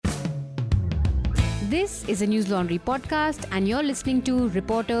This is a News Laundry podcast, and you're listening to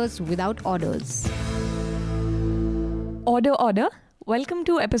Reporters Without Orders. Order. Welcome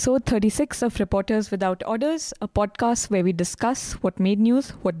to episode 36 of Reporters Without Orders, a podcast where we discuss what made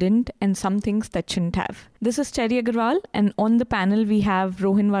news, what didn't, and some things that shouldn't have. This is Cherry Agarwal, and on the panel we have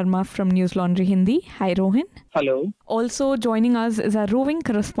Rohin Verma from News Laundry Hindi. Hi, Rohin. Hello. Also joining us is our roving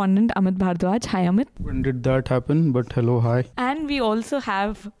correspondent Amit Bhardwaj. Hi, Amit. When did that happen? But hello, hi. And we also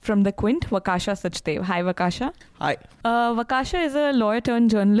have from the Quint, Vakasha Sachdev. Hi, Vakasha. Hi. Vakasha is a lawyer turned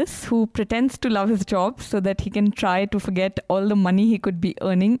journalist who pretends to love his job so that he can try to forget all the money he could be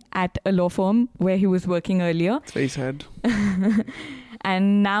earning at a law firm where he was working earlier. It's very sad.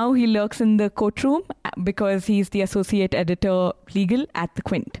 And now he lurks in the courtroom because he's the associate editor legal at the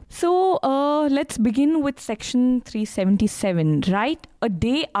Quint. So let's begin with section 377. Right a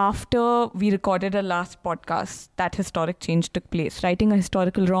day after we recorded our last podcast, that historic change took place. Righting a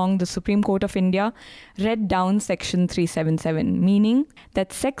historical wrong, the Supreme Court of India read down section 377, meaning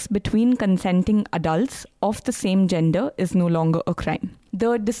that sex between consenting adults of the same gender is no longer a crime.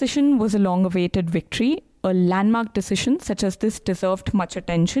 The decision was a long-awaited victory. A landmark decision such as this deserved much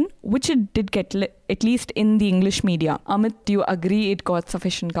attention, which it did get, at least in the English media. Amit, do you agree it got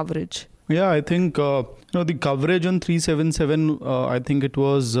sufficient coverage? Yeah, I think the coverage on 377, I think it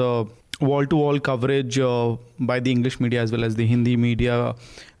was wall-to-wall coverage by the English media as well as the Hindi media,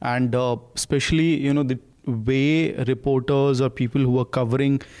 and especially the way reporters or people who were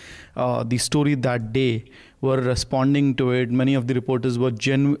covering the story that day were responding to it. Many of the reporters were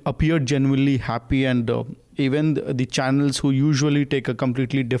appeared genuinely happy, and even the channels who usually take a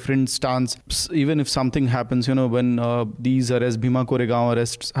completely different stance, even if something happens, when these arrests, Bhima Koregaon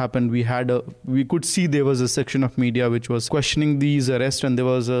arrests happened, we could see there was a section of media which was questioning these arrests, and there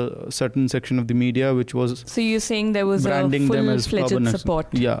was a certain section of the media which was so you're saying there was branding a them as full-fledged support.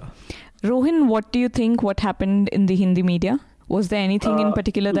 Yeah. Rohin, what do you think what happened in the Hindi media? Was there anything in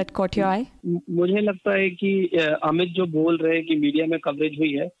particular that caught your eye? मुझे लगता है कि अमित जो बोल रहे हैं कि media में कवरेज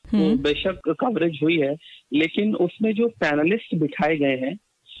हुई है, वो बेशक कवरेज हुई है, लेकिन उसमें जो पैनलिस्ट बिठाए गए हैं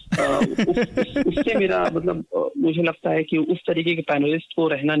उससे मेरा मुझे लगता है कि उस तरीके के पैनलिस्ट को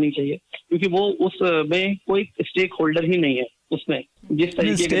रहना नहीं चाहिए, क्योंकि वो उसमें कोई स्टेक होल्डर ही नहीं है. उसमें जिस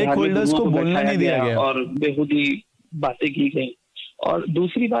तरीके के स्टेक होल्डर्स को बोलना नहीं दिया गया और बेहुदी बातें की गई. और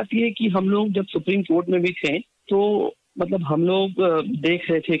दूसरी बात ये कि हम लोग जब सुप्रीम कोर्ट में भी थे तो हम लोग देख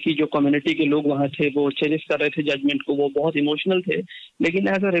रहे थे कि जो कम्युनिटी के लोग वहाँ थे वो चेरिश कर रहे थे जजमेंट को, वो बहुत इमोशनल थे. लेकिन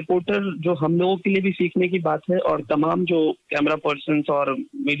एज अ रिपोर्टर जो हम लोगों के लिए भी सीखने की बात है, और तमाम जो कैमरा पर्सन्स और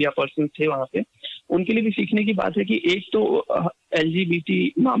मीडिया पर्सन्स थे वहाँ पे, उनके लिए भी सीखने की बात है कि एक तो LGBT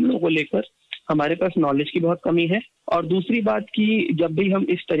मामलों को लेकर हमारे पास नॉलेज की बहुत कमी है, और दूसरी बात कि जब भी हम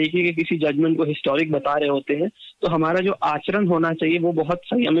इस तरीके के किसी जजमेंट को हिस्टोरिक बता रहे होते हैं तो हमारा जो आचरण होना चाहिए वो बहुत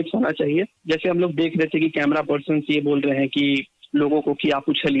संयमित होना चाहिए. जैसे हम लोग देख रहे थे कि कैमरा पर्सन ये बोल रहे हैं कि लोगों को कि आप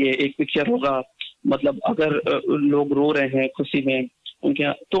उछलिए, एक पिक्चर होगा, अगर लोग रो रहे हैं खुशी में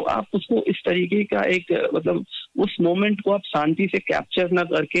उनके, तो आप उसको इस तरीके का एक उस मोमेंट को आप शांति से कैप्चर ना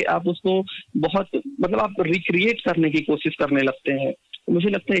करके आप उसको बहुत आप रिक्रिएट करने की कोशिश करने लगते हैं. मुझे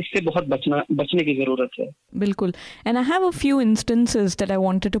लगता है इससे बहुत बचने की जरूरत है. बिल्कुल. And I have a few instances that I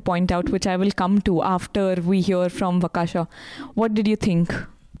wanted to point out, which I will come to after we hear from Vakasha. What did you think?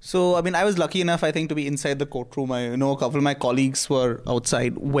 So, I was lucky enough, I think, to be inside the courtroom. I know a couple of my colleagues were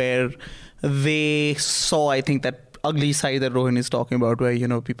outside where they saw, I think, that ugly side that Rohin is talking about,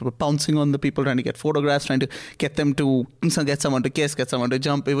 where, people were pouncing on the people, trying to get photographs, trying to get them to get someone to kiss, get someone to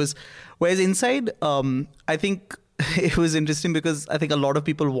jump. Whereas inside, I think it was interesting because I think a lot of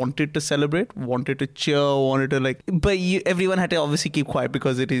people wanted to celebrate, wanted to cheer, wanted to but everyone had to obviously keep quiet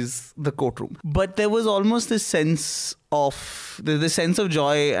because it is the courtroom. But there was almost this sense of, the sense of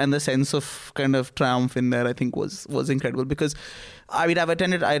joy and the sense of kind of triumph in there, I think was incredible, because I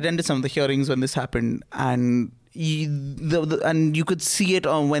attended some of the hearings when this happened, and you could see it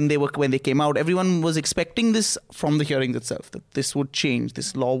when they came out. Everyone was expecting this from the hearings itself, that this would change,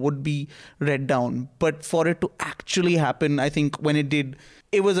 this law would be read down. But for it to actually happen, I think when it did,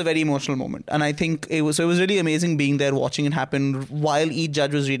 it was a very emotional moment. And I think it was really amazing being there, watching it happen while each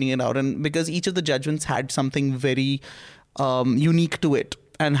judge was reading it out. And because each of the judgments had something very unique to it,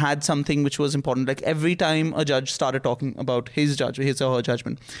 and had something which was important. Like every time a judge started talking about his or her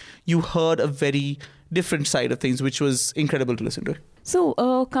judgment, you heard a very different side of things, which was incredible to listen to.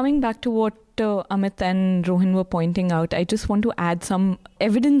 So coming back to what Amit and Rohin were pointing out, I just want to add some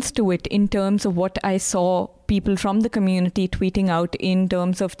evidence to it in terms of what I saw people from the community tweeting out in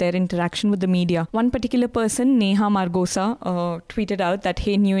terms of their interaction with the media. One particular person, Neha Margosa, tweeted out that,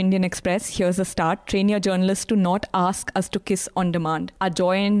 "Hey, New Indian Express, here's a start. Train your journalists to not ask us to kiss on demand. Our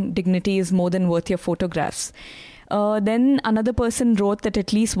joy and dignity is more than worth your photographs." Then another person wrote that at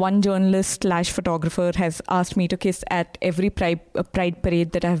least one journalist / photographer has asked me to kiss at every pride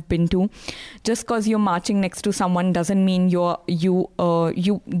parade that I've been to. Just because you're marching next to someone doesn't mean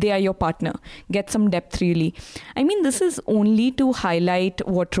they are your partner. Get some depth, really. I mean, this is only to highlight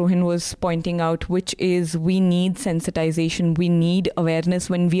what Rohin was pointing out, which is we need sensitization, we need awareness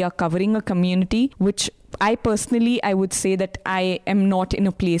when we are covering a community, which I would say that I am not in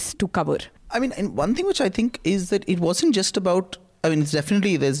a place to cover. I mean, and one thing which I think is that it wasn't just about, I mean,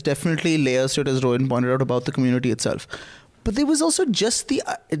 there's definitely layers to it, as Rohin pointed out, about the community itself. But there was also just the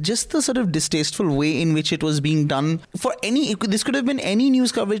sort of distasteful way in which it was being done. This could have been any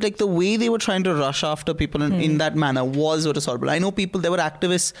news coverage, like the way they were trying to rush after people in that manner was what is horrible. I know there were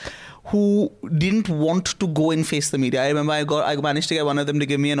activists who didn't want to go and face the media. I remember I managed to get one of them to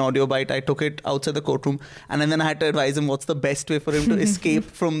give me an audio bite. I took it outside the courtroom, and then I had to advise him what's the best way for him to escape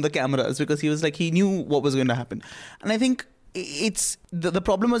from the cameras, because he was like, he knew what was going to happen. And I think it's the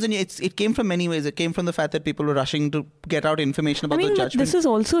problem was it came from many ways. It came from the fact that people were rushing to get out information about the judgment. This is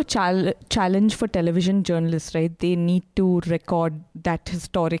also a challenge for television journalists, right? They need to record that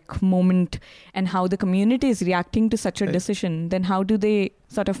historic moment and how the community is reacting to such a decision. Then how do they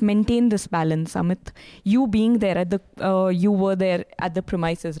sort of maintain this balance? Amit, you being there you were there at the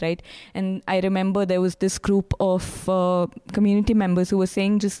premises, right? And I remember there was this group of community members who were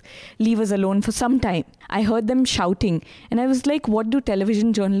saying, just leave us alone for some time. I heard them shouting, and I was like, what do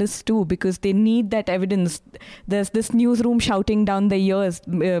television journalists do? Because they need that evidence. There's this newsroom shouting down their ears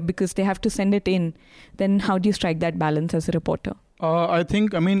because they have to send it in. Then how do you strike that balance as a reporter? I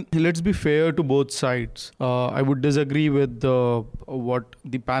think, let's be fair to both sides. I would disagree with what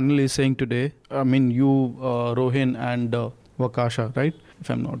the panel is saying today. I mean, you, Rohin and Vakasha, right? If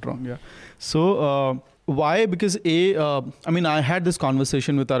I'm not wrong, yeah. So, why? Because I had this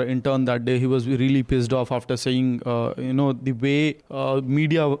conversation with our intern that day. He was really pissed off after saying, the way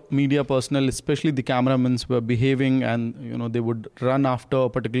media personnel, especially the cameramen, were behaving, and they would run after a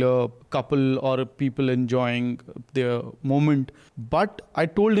particular couple or people enjoying their moment. But I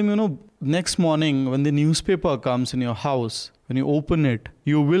told him, next morning when the newspaper comes in your house, when you open it,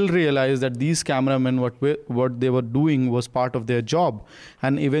 you will realize that these cameramen, what they were doing was part of their job.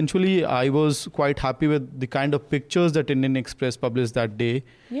 And eventually, I was quite happy with the kind of pictures that Indian Express published that day.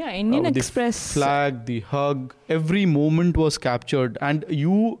 Yeah, Indian Express. The flag, the hug, every moment was captured. And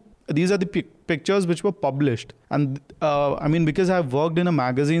these are the pictures which were published. And because I've worked in a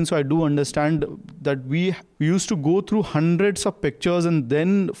magazine, so I do understand that we used to go through hundreds of pictures, and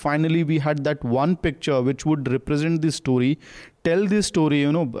then finally we had that one picture which would represent the story, tell the story,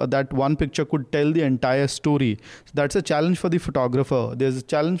 that one picture could tell the entire story. So that's a challenge for the photographer. There's a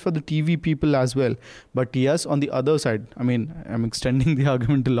challenge for the TV people as well. But yes, on the other side, I'm extending the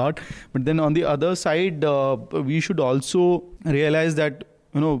argument a lot, but then on the other side, we should also realize that,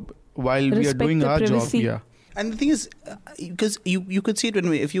 while we are doing our job, yeah. And the thing is, because you could see it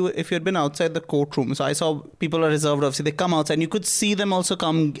if you had been outside the courtroom. So I saw people are reserved. Obviously, they come outside, and you could see them also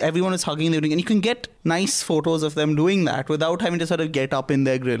come. Everyone is hugging, and you can get nice photos of them doing that without having to sort of get up in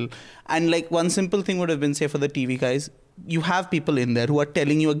their grill. And like one simple thing would have been, say, for the TV guys, you have people in there who are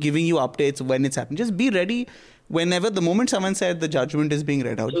telling you or giving you updates when it's happening. Just be ready. The moment someone said the judgment is being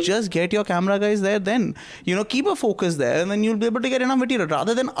read out, just get your camera guys there then. Keep a focus there, and then you'll be able to get enough material.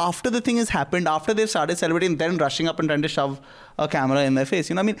 Rather than after the thing has happened, after they've started celebrating, then rushing up and trying to shove a camera in their face.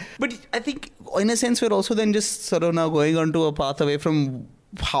 But I think in a sense, we're also then just sort of now going onto a path away from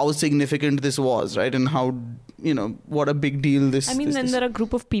how significant this was, right? And how, what a big deal this is. Then there are a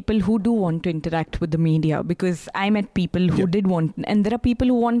group of people who do want to interact with the media, because I met people who did want, and there are people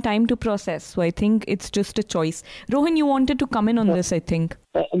who want time to process. So I think it's just a choice. Rohin, you wanted to come in on this, I think.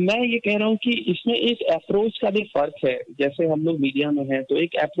 मैं ये कह रहा हूँ कि इसमें एक approach का भी फर्क है. जैसे हम लोग मीडिया में हैं, तो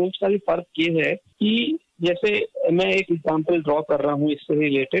एक अप्रोच का भी फर्क ये है कि जैसे मैं एक एग्जांपल ड्रॉ कर रहा हूँ इससे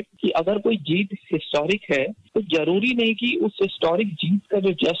रिलेटेड, कि अगर कोई जीत हिस्टोरिक है, तो जरूरी नहीं कि उस हिस्टोरिक जीत का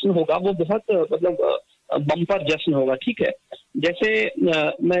जो जश्न होगा वो बहुत बम्पर जश्न होगा. ठीक है, जैसे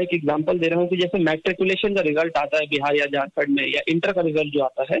मैं एक एग्जांपल दे रहा हूँ कि जैसे मैट्रिकुलेशन का रिजल्ट आता है बिहार या झारखंड में, या इंटर का रिजल्ट जो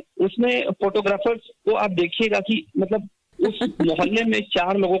आता है, उसमें फोटोग्राफर्स को आप देखिएगा कि उस मोहल्ले में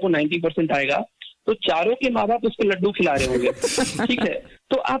 4 लोगों को 90% आएगा, तो चारों के माँ बाप उसको लड्डू खिला रहे होंगे. ठीक है,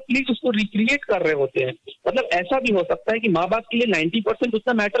 तो आप प्लीज उसको रिक्रिएट कर रहे होते हैं. ऐसा भी हो सकता है कि माँ बाप के लिए 90%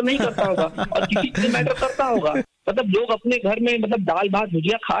 उतना मैटर नहीं करता होगा और किसी के लिए मैटर करता होगा, मतलब लोग अपने घर में मतलब दाल भात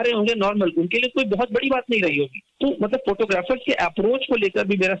भुजिया खा रहे होंगे नॉर्मल, उनके लिए कोई बहुत बड़ी बात नहीं रही होगी। तो मतलब फोटोग्राफर्स के अप्रोच को लेकर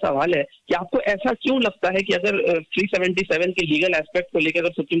भी मेरा सवाल है कि आपको ऐसा क्यों लगता है कि अगर 377 के लीगल एस्पेक्ट को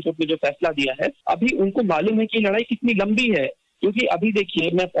लेकर सुप्रीम कोर्ट ने जो फैसला दिया है, अभी उनको मालूम है कि लड़ाई कितनी लंबी है। क्योंकि अभी देखिए,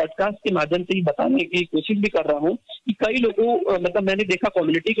 मैं पॉडकास्ट के माध्यम से ही बताने की कोशिश भी कर रहा हूँ कि कई लोगों मतलब मैंने देखा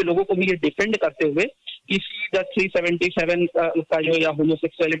कम्युनिटी के लोगों को भी ये डिफेंड करते हुए कि 377 का जो या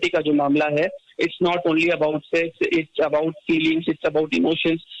होमोसेक्सुअलिटी का जो मामला है, it's not only about sex, it's about feelings, it's about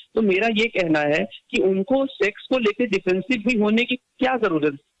emotions. तो मेरा ये कहना है कि उनको सेक्स को लेकर डिफेंसिव भी होने की क्या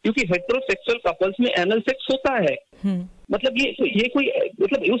जरूरत, क्योंकि हेटेरोसेक्सुअल कपल्स में एनल सेक्स होता है। मतलब ये कोई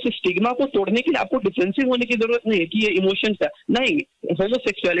मतलब उस स्टिग्मा को तोड़ने के लिए आपको डिफेंसिव होने की जरूरत नहीं है कि ये इमोशंस है। नहीं,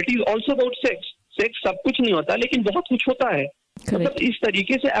 homosexuality is also about sex. Sex सब कुछ नहीं होता, लेकिन बहुत कुछ होता है। मतलब इस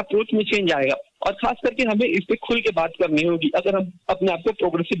तरीके से अप्रोच में चेंज आएगा, और खास करके हमें इस पे खुल के बात करनी होगी। अगर हम अपने आप को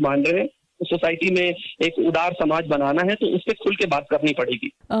प्रोग्रेसिव मान रहे हैं, सोसाइटी में एक उदार समाज बनाना है, तो उस पे खुल के बात करनी पड़ेगी।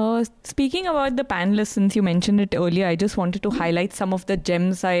 Speaking about the panelists, since you mentioned it earlier, I just wanted to highlight some of the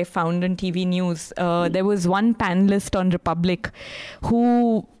gems I found on TV news. There was one panelist on Republic who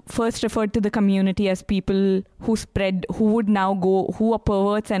first referred to the community as people who are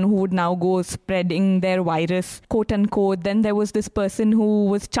perverts and who would now go spreading their virus, quote unquote. Then there was this person who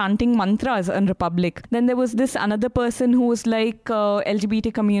was chanting mantras on Republic. Then there was this another person who was like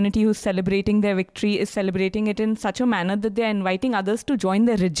LGBT community who's celebrating their victory, is celebrating it in such a manner that they're inviting others to join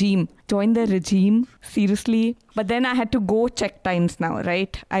their regime. Join their regime? Seriously? But then I had to go check Times Now,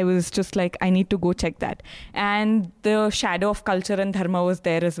 right? I was just like, I need to go check that. And the shadow of culture and dharma was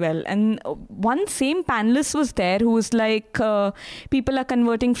there as well. And one same panelist was there who was like, people are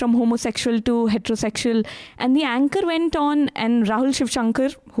converting from homosexual to heterosexual. And the anchor went on, and Rahul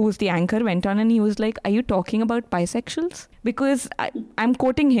Shivshankar, who was the anchor, went on and he was like, are you talking about bisexuals? Because I'm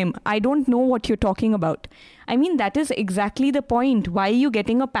quoting him, I don't know what you're talking about. I mean, that is exactly the point. Why are you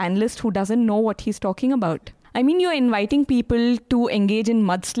getting a panelist who doesn't know what he's talking about? I mean, you're inviting people to engage in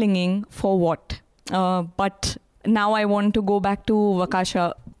mudslinging for what? But now I want to go back to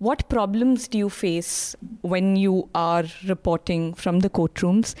Vakasha. What problems do you face when you are reporting from the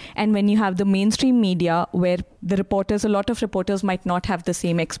courtrooms and when you have the mainstream media where a lot of reporters might not have the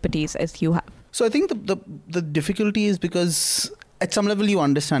same expertise as you have? So I think the difficulty is because at some level you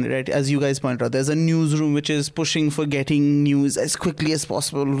understand it, right? As you guys pointed out, there's a newsroom which is pushing for getting news as quickly as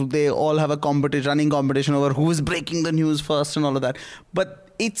possible. They all have a running competition over who is breaking the news first and all of that.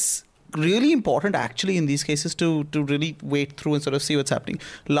 But it's really important actually in these cases to really wait through and sort of see what's happening.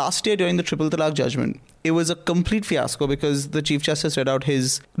 Last year during the Triple Talaq judgment, it was a complete fiasco because the Chief Justice read out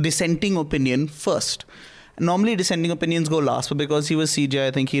his dissenting opinion first. Normally dissenting opinions go last, but because he was CJ,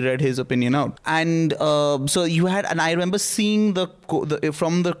 I think he read his opinion out. And so you had, and I remember seeing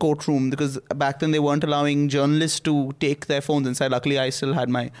from the courtroom, because back then they weren't allowing journalists to take their phones inside. Luckily, I still had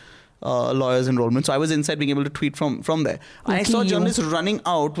my lawyer's enrollment, so I was inside being able to tweet from there. And I saw journalists running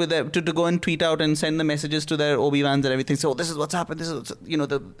out with to go and tweet out and send the messages to their OB vans and everything. So this is what's happened. This is,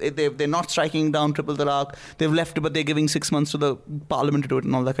 they're not striking down Triple Talaq. They've left it, but they're giving 6 months to the parliament to do it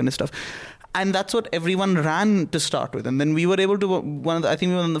and all that kind of stuff. And that's what everyone ran to start with. And then we were able to, I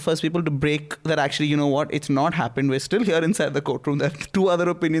think we were one of the first people to break that actually, you know what, it's not happened. We're still here inside the courtroom. There 2 other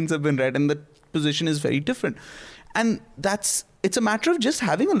opinions have been read and the position is very different. And it's a matter of just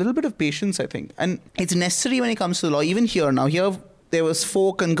having a little bit of patience, I think. And it's necessary when it comes to the law. Even here now, here there was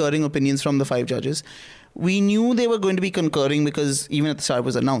 4 concurring opinions from the 5 judges. We knew they were going to be concurring because even at the start it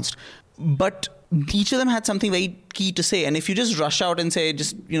was announced. But each of them had something very key to say. And if you just rush out and say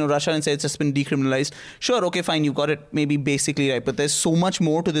it's just been decriminalized, sure, okay, fine, you got it maybe basically right. But there's so much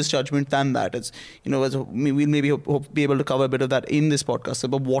more to this judgment than that. It's, we'll maybe hope be able to cover a bit of that in this podcast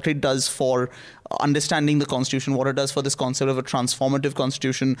about what it does for understanding the Constitution, what it does for this concept of a transformative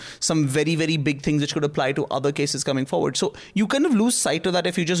Constitution, some very, very big things which could apply to other cases coming forward. So you kind of lose sight of that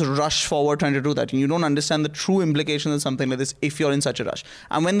if you just rush forward trying to do that. And you don't understand the true implications of something like this if you're in such a rush.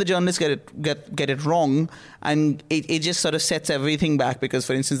 And when the journalists get it wrong, and it just sort of sets everything back, because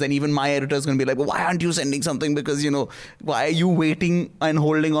for instance then even my editor is going to be like, well, why aren't you sending something, because why are you waiting and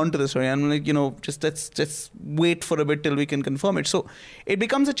holding on to the story? And I'm like, just wait for a bit till we can confirm it. So it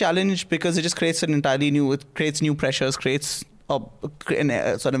becomes a challenge because it just creates it creates new pressures, creates an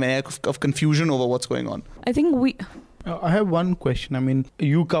air of confusion over what's going on. I think I have one question. I mean,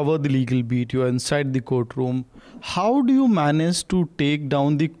 you cover the legal beat, you're inside the courtroom. How do you manage to take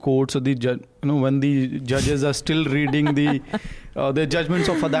down the courts or the judge? When the judges are still reading the judgments,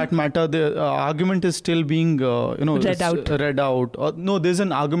 or for that matter, the argument is still being read out. No, there's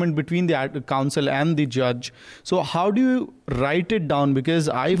an argument between the counsel and the judge. So how do you write it down? Because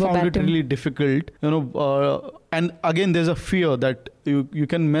I found it really difficult. and again, there's a fear that you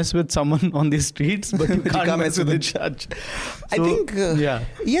can mess with someone on the streets, but you can't mess with the judge. I think yeah.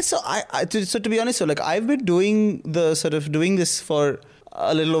 So so to be honest, so like I've been doing this for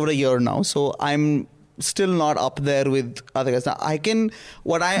a little over a year now. So I'm still not up there with other guys. Now I can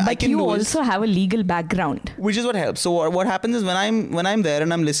you also have a legal background, which is what helps. So what happens is when I'm there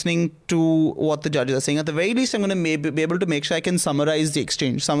and I'm listening to what the judges are saying, at the very least I'm going to be able to make sure I can summarize the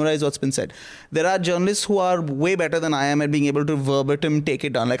exchange, summarize what's been said. There are journalists who are way better than I am at being able to verbatim take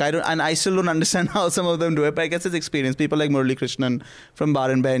it down. Like I still don't understand how some of them do it, but I guess it's experience. People like Murali Krishnan from Bar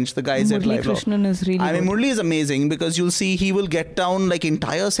and Bench, the guys at Live Law. Murali Krishnan is really good. Murali is amazing because you'll see he will get down like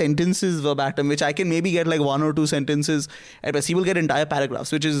entire sentences verbatim, which I can maybe get like one or two sentences at best. He will get entire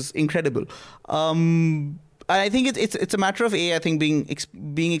paragraphs, which is incredible. I think it's a matter of I think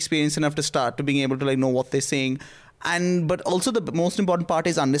being experienced enough to start to being able to like know what they're saying, but also the most important part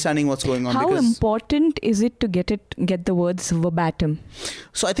is understanding what's going on. How important is it to get the words verbatim?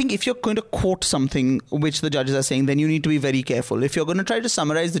 So I think if you're going to quote something which the judges are saying, then you need to be very careful. If you're going to try to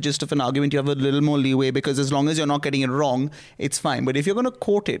summarize the gist of an argument, you have a little more leeway because as long as you're not getting it wrong, it's fine. But if you're going to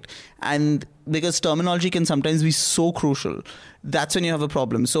quote it, and because terminology can sometimes be so crucial, that's when you have a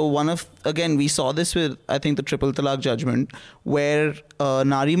problem. So we saw this with, I think, the Triple Talaq judgment where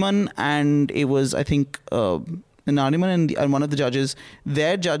Nariman and it was, I think, Nariman and one of the judges,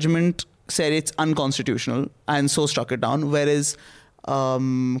 their judgment said it's unconstitutional and so struck it down, whereas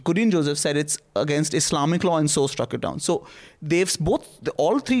Kurian Joseph said it's against Islamic law and so struck it down. So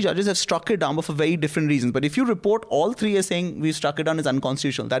all three judges have struck it down, but for very different reasons. But if you report all three as saying we've struck it down as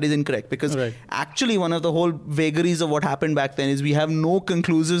unconstitutional, that is incorrect, because actually one of the whole vagaries of what happened back then is we have no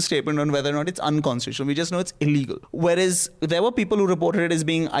conclusive statement on whether or not it's unconstitutional. We just know it's illegal. Whereas there were people who reported it as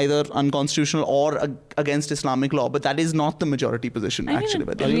being either unconstitutional or against Islamic law, but that is not the majority position actually.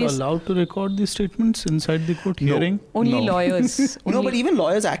 Are you allowed to record these statements inside the court hearing? Only lawyers. No, but even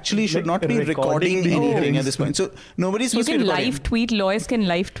lawyers actually should not be recording anything at this point. So nobody's supposed to be recording. Live tweet. Lawyers can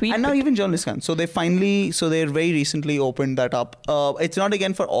live tweet. And now even journalists can. So they very recently opened that up. It's not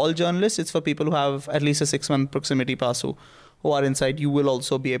again for all journalists. It's for people who have at least a 6-month proximity pass who are inside. You will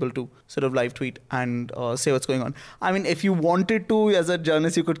also be able to sort of live tweet and say what's going on. I mean, if you wanted to, as a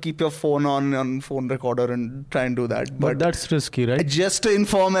journalist, you could keep your phone on phone recorder and try and do that. But that's risky, right? Just to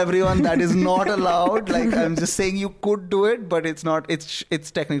inform everyone, that is not allowed. Like, I'm just saying you could do it, but it's not. It's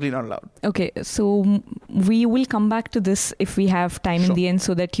technically not allowed. Okay, so we will come back to this if we have time in the end,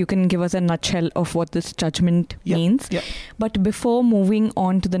 so that you can give us a nutshell of what this judgment means. Yeah. But before moving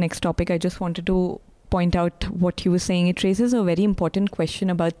on to the next topic, I just wanted to point out what you were saying. It raises a very important question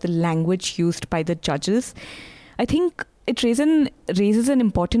about the language used by the judges. I think it raises an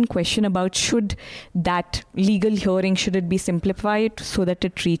important question about should that legal hearing, should it be simplified so that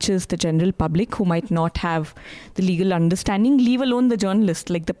it reaches the general public who might not have the legal understanding, leave alone the journalist,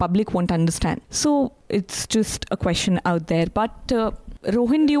 like the public won't understand. So it's just a question out there. But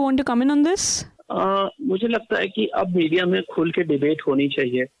Rohin, do you want to comment on this? मुझे लगता है कि अब media में खुल के debate होनी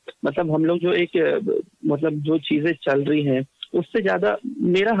चाहिए. मतलब हम लोग जो चीजें चल रही हैं उससे ज्यादा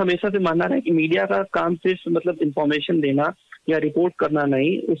मेरा हमेशा से मानना है कि मीडिया का काम सिर्फ इंफॉर्मेशन देना या रिपोर्ट करना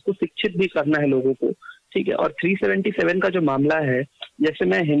नहीं, उसको शिक्षित भी करना है लोगों को. ठीक है. और 377 का जो मामला है, जैसे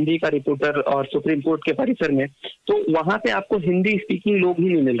मैं हिंदी का रिपोर्टर और सुप्रीम कोर्ट के परिसर में, तो वहां पे आपको हिंदी स्पीकिंग लोग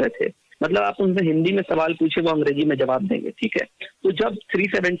ही नहीं मिल रहे थे. मतलब आप उनसे हिंदी में सवाल पूछे, वो अंग्रेजी में जवाब देंगे. ठीक है. तो जब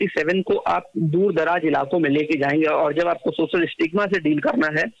 377 को आप दूर दराज इलाकों में लेके जाएंगे और जब आपको सोशल स्टिग्मा से डील करना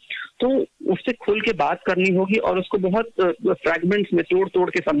है, तो उससे खुल के बात करनी होगी और उसको बहुत फ्रैगमेंट्स में तोड़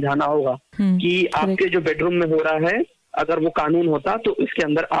के समझाना होगा कि आपके जो बेडरूम में हो रहा है, अगर वो कानून होता तो इसके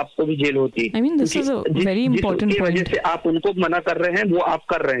अंदर आपको भी जेल होती. जिस वजह से आप उनको मना कर रहे हैं वो आप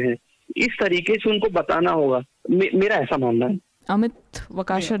कर रहे हैं, इस तरीके से उनको बताना होगा. मेरा ऐसा मानना है. Amit,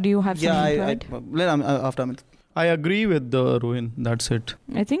 Vakasha, do you have something to add? After Amit. I agree with Rohin. That's it.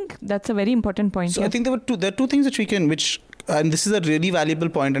 I think that's a very important point. So I think there are two things and this is a really valuable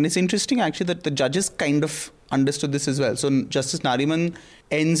point, and it's interesting actually that the judges kind of understood this as well. So Justice Nariman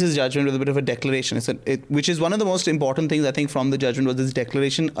ends his judgment with a bit of a declaration, which is one of the most important things I think from the judgment, was this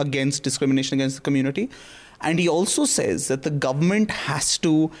declaration against discrimination against the community. And he also says that the government has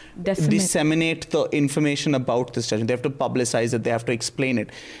to disseminate the information about this judgment. They have to publicize it. They have to explain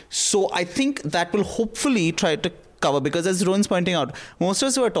it. So I think that will hopefully try to cover, because as Rohin's pointing out, most of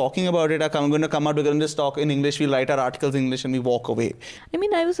us who are talking about it are going to come out, we're going to just talk in English, we write our articles in English and we walk away. I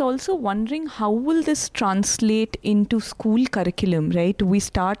mean, I was also wondering, how will this translate into school curriculum, right? We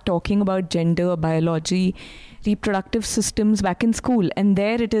start talking about gender, biology, reproductive systems back in school, and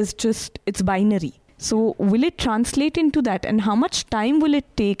there it is just, it's binary. So will it translate into that, and how much time will it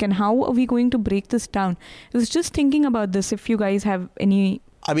take, and how are we going to break this down? I was just thinking about this, if you guys have any...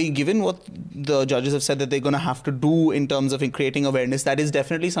 I mean, given what the judges have said that they're going to have to do in terms of creating awareness, that is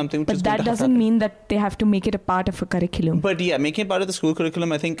definitely something which is going to happen. But that doesn't mean that they have to make it a part of a curriculum. But yeah, making it part of the school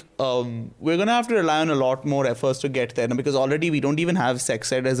curriculum, I think we're going to have to rely on a lot more efforts to get there. Because already we don't even have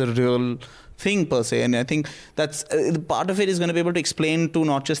sex ed as a real thing per se. And I think that's part of it is going to be able to explain to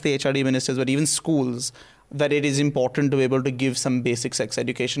not just the HRD ministers, but even schools, that it is important to be able to give some basic sex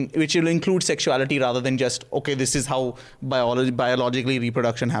education, which will include sexuality rather than just, okay, this is how biologically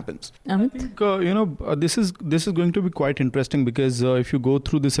reproduction happens. I think, this is going to be quite interesting because if you go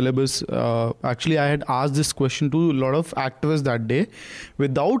through the syllabus, actually I had asked this question to a lot of activists that day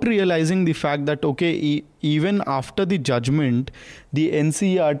without realizing the fact that, okay, even after the judgment, the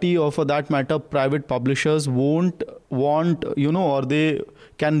NCERT or for that matter, private publishers won't want, or they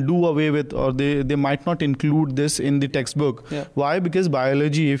can do away with, or they might not include this in the textbook. Yeah. Why? Because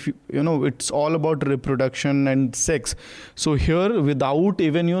biology, if it's all about reproduction and sex. So here, without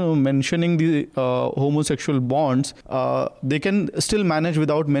even mentioning the homosexual bonds, they can still manage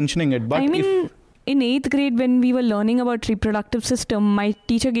without mentioning it. But in 8th grade, when we were learning about reproductive system, my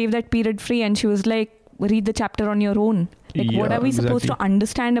teacher gave that period free, and she was like, read the chapter on your own. What are we supposed to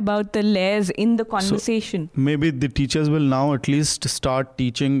understand about the layers in the conversation? So maybe the teachers will now at least start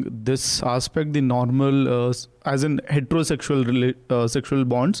teaching this aspect, the normal, as in heterosexual sexual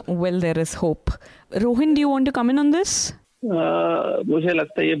bonds. Well, there is hope. Rohin, do you want to come in on this? मुझे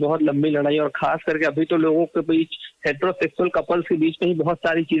लगता है ये बहुत लंबी लड़ाई, और खास करके अभी तो लोगों के बीच हेटेरोसेक्सुअल कपल्स के बीच में ही बहुत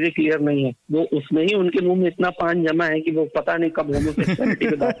सारी चीजें क्लियर नहीं है. वो उसमें ही उनके मुंह में इतना पान जमा है कि वो पता नहीं कब होमोसेक्सुअलिटी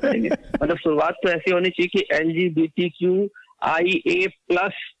की बात करेंगे. मतलब शुरुआत तो ऐसी होनी चाहिए कि LGBTQIA+,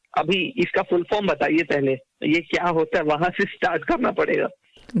 अभी इसका फुल फॉर्म बताइए पहले, ये क्या होता है, वहां से स्टार्ट करना पड़ेगा.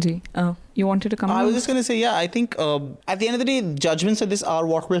 You wanted to come I was just going to say, I think at the end of the day, judgments of this are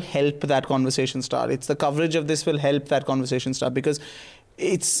what will help that conversation start. It's the coverage of this will help that conversation start, because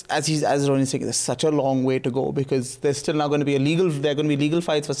it's, as Rohin is saying, there's such a long way to go, because there's still now going to be there are going to be legal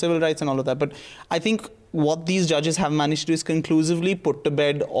fights for civil rights and all of that. But I think what these judges have managed to do is conclusively put to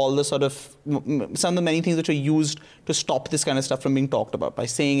bed all the sort of some of the many things which are used to stop this kind of stuff from being talked about, by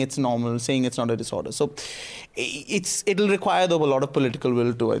saying it's normal, saying it's not a disorder. So it'll require, though, a lot of political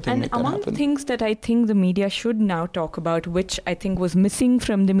will to, I think, and make that happen. And among things that I think the media should now talk about, which I think was missing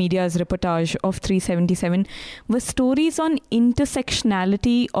from the media's reportage of 377, were stories on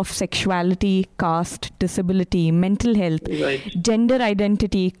intersectionality of sexuality, caste, disability, mental health, gender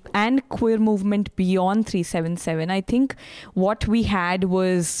identity, and queer movement beyond 377. I think what we had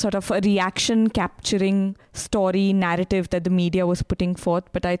was sort of a reaction capturing story narrative that the media was putting forth,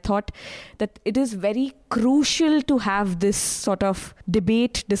 but I thought that it is very crucial to have this sort of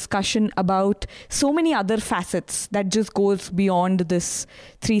debate, discussion about so many other facets that just goes beyond this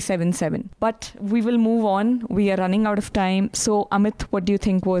 377. But we will move on. We are running out of time. So Amit, what do you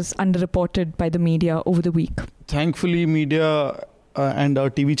think was underreported by the media over the week? Thankfully, media and our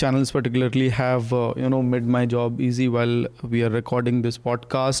TV channels particularly have, made my job easy while we are recording this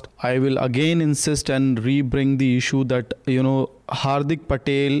podcast. I will again insist and re-bring the issue that, Hardik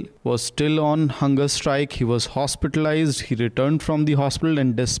Patel was still on hunger strike. He was hospitalized. He returned from the hospital,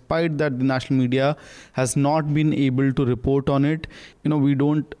 and despite that, the national media has not been able to report on it.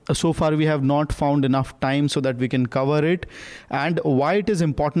 So far we have not found enough time so that we can cover it. And why it is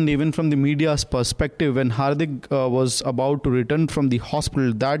important, even from the media's perspective, when Hardik was about to return from the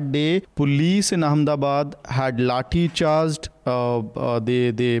hospital that day, police in Ahmedabad had lathi charged.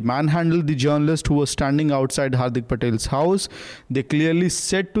 They manhandled the journalist who was standing outside Hardik Patel's house. They clearly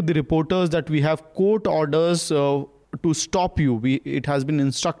said to the reporters that we have court orders to stop you. It has been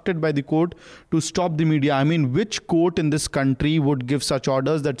instructed by the court to stop the media. I mean, which court in this country would give such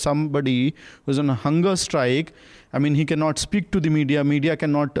orders that somebody who's on a hunger strike, I mean, he cannot speak to the media. Media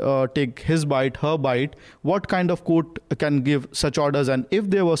cannot take his bite, her bite. What kind of court can give such orders? And if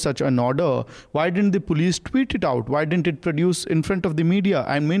there was such an order, why didn't the police tweet it out? Why didn't it produce in front of the media?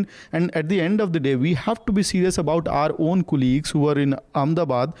 I mean, and at the end of the day, we have to be serious about our own colleagues who are in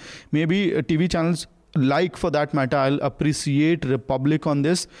Ahmedabad. Maybe TV channels, like for that matter, I'll appreciate Republic on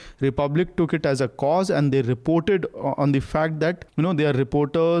this. Republic took it as a cause, and they reported on the fact that, their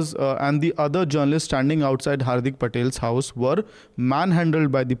reporters and the other journalists standing outside Hardik Patel's house were manhandled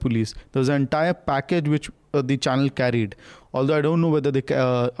by the police. There was an entire package which the channel carried. Although I don't know whether they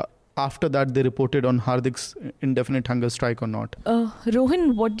after that they reported on Hardik's indefinite hunger strike or not.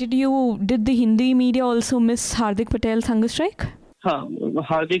 Rohin, did the Hindi media also miss Hardik Patel's hunger strike? हाँ,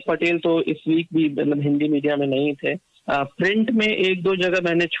 हार्दिक पटेल तो इस week भी मतलब Hindi media में नहीं थे, print में 1-2 जगह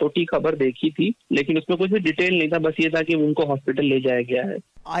मैंने छोटी खबर देखी थी, लेकिन उसमें कुछ भी डिटेल नहीं था, बस ये था कि उनको हॉस्पिटल ले जाया गया है.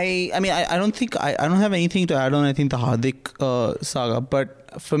 I mean, I don't think I don't have anything to add on. I think the Hardik saga,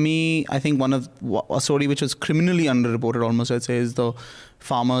 but for me, I think a story which was criminally underreported, almost I'd say, is the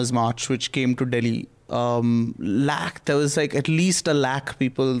Farmers' March, which came to Delhi. There was like at least 1 lakh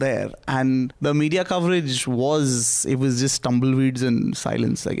people there, and the media coverage was just tumbleweeds and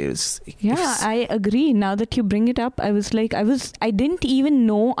silence. Like I agree. Now that you bring it up, I didn't even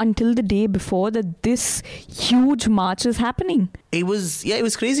know until the day before that this huge march is happening. It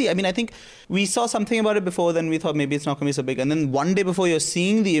was crazy. I mean, I think we saw something about it before, then we thought maybe it's not going to be so big. And then one day before, you're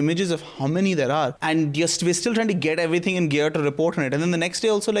seeing the images of how many there are. And we're still trying to get everything in gear to report on it. And then the next day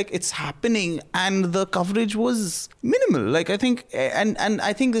also, like, it's happening. And the coverage was minimal. Like, I think, and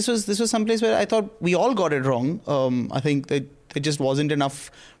I think this was someplace where I thought we all got it wrong. I think that it just wasn't enough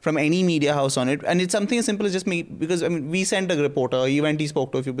from any media house on it. And it's something as simple as just me, because I mean, we sent a reporter, he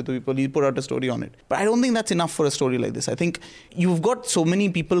spoke to a few people, he put out a story on it. But I don't think that's enough for a story like this. I think you've got so many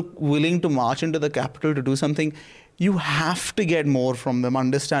people willing to march into the capital to do something. You have to get more from them,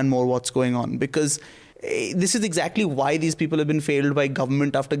 understand more what's going on, because this is exactly why these people have been failed by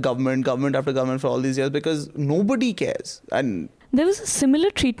government after government for all these years, because nobody cares. And there was a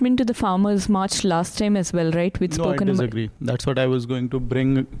similar treatment to the Farmers' March last time as well, right? We'd spoken I disagree. That's what I was going to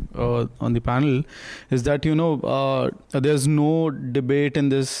bring on the panel, is that, there's no debate in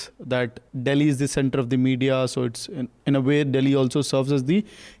this that Delhi is the center of the media. So it's in a way, Delhi also serves as the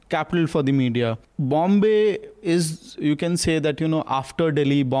capital for the media. Bombay is, you can say that, after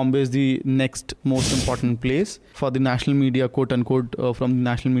Delhi, Bombay is the next most important place for the national media, quote unquote, from the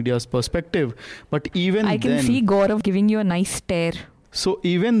national media's perspective. But even I can see Gaurav giving you a nice stare. So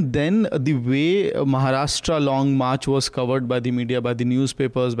even then, the way Maharashtra Long March was covered by the media, by the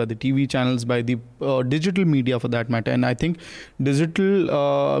newspapers, by the TV channels, by the digital media for that matter, and I think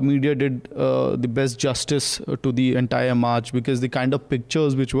digital media did the best justice to the entire march, because the kind of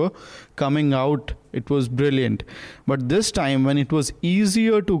pictures which were coming out, it was brilliant. But this time, when it was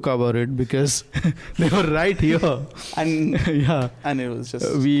easier to cover it, because they were right here, and yeah, and it was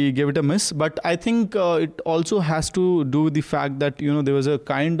just, we gave it a miss. But I think it also has to do with the fact that there was a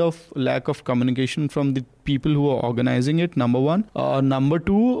kind of lack of communication from the people who are organizing it, number one. Number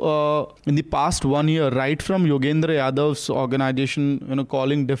two, in the past 1 year, right from Yogendra Yadav's organization,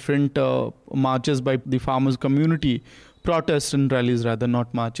 calling different marches by the farmers community, protests and rallies rather,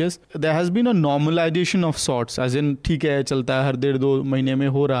 not marches, there has been a normalization of sorts, as in ठीक है चलता है हर 1.5-2 महीने में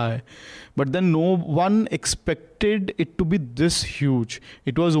हो रहा है. But then no one expected it to be this huge.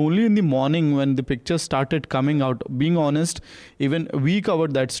 It was only in the morning when the pictures started coming out. Being honest, even we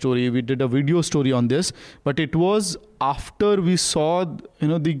covered that story. We did a video story on this, but it was after we saw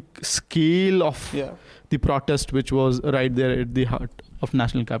the scale of the protest, which was right there at the heart of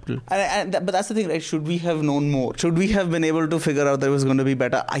national capital. But that's the thing, right? Should we have known more? Should we have been able to figure out that it was going to be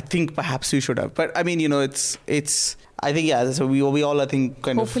better? I think perhaps we should have. But I mean, it's I think, so we all, I think,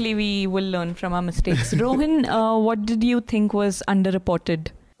 hopefully we will learn from our mistakes. Rohan, what did you think was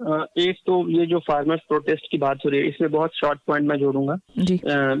underreported? एक तो ये जो farmers protest की बात हो रही है, इसमें बहुत शॉर्ट पॉइंट मैं जोड़ूंगा.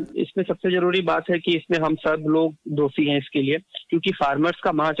 इसमें सबसे जरूरी बात है कि इसमें हम सब लोग दोषी हैं इसके लिए, क्योंकि फार्मर्स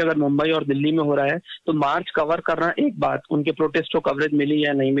का मार्च अगर मुंबई और दिल्ली में हो रहा है तो मार्च कवर करना एक बात, उनके प्रोटेस्ट को कवरेज मिली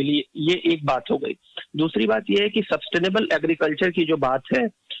या नहीं मिली ये एक बात हो गई. दूसरी बात ये है कि सस्टेनेबल एग्रीकल्चर की जो बात है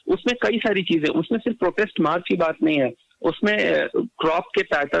उसमें कई सारी चीजें, उसमें सिर्फ प्रोटेस्ट मार्च की बात नहीं है, उसमें क्रॉप के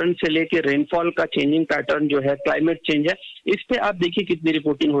पैटर्न से लेके रेनफॉल का चेंजिंग पैटर्न जो है, क्लाइमेट चेंज है, इस पे आप देखिए कितनी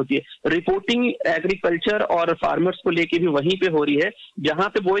रिपोर्टिंग होती है. रिपोर्टिंग एग्रीकल्चर और फार्मर्स को लेके भी वहीं पे हो रही है जहां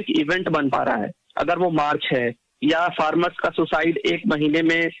पे वो एक इवेंट बन पा रहा है. अगर वो मार्च है या फार्मर्स का सुसाइड 1 महीने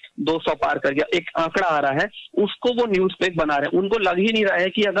में 200 पार कर गया, एक आंकड़ा आ रहा है, उसको वो न्यूज पेज बना रहे हैं. उनको लग ही नहीं रहा है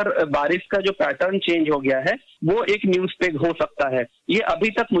कि अगर बारिश का जो पैटर्न चेंज हो गया है वो एक न्यूज पेज हो सकता है. ये अभी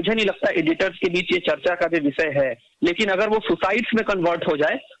तक मुझे नहीं लगता एडिटर्स के बीच ये चर्चा का भी विषय है, लेकिन अगर वो सुसाइड्स में कन्वर्ट हो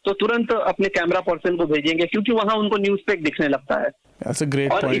जाए तो तुरंत अपने कैमरा पर्सन को भेजेंगे, क्योंकि वहां उनको न्यूज पेज दिखने लगता है. That's a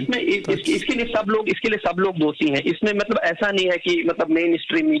great और point. इसमें इसके लिए सब लोग दोषी हैं. इसमें मतलब ऐसा नहीं है कि मतलब मेन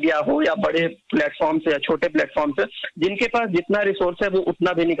स्ट्रीम मीडिया हो या बड़े प्लेटफॉर्म से या छोटे प्लेटफॉर्म से, जिनके पास जितना रिसोर्स है वो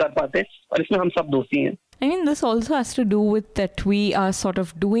उतना भी नहीं कर पाते, और इसमें हम सब दोषी हैं. I mean, this also has to do with that we are sort of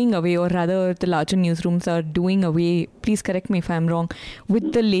doing away, or rather the larger newsrooms are doing away, please correct me if I'm wrong,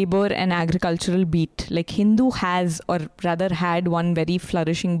 with the labor and agricultural beat. Like Hindu has, or rather had, one very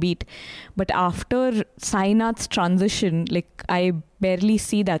flourishing beat. But after Sainath's transition, like I barely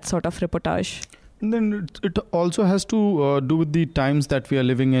see that sort of reportage. Then it also has to do with the times that we are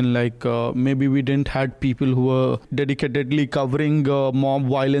living in. Like maybe we didn't had people who were dedicatedly covering mob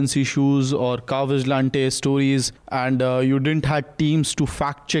violence issues or car vigilante stories, and you didn't had teams to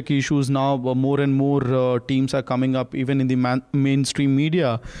fact check issues. Now more and more teams are coming up even in the mainstream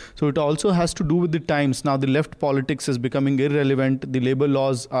media. So it also has to do with the times. Now the left politics is becoming irrelevant. The labor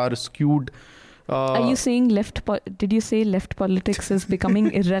laws are skewed. Are you saying did you say left politics is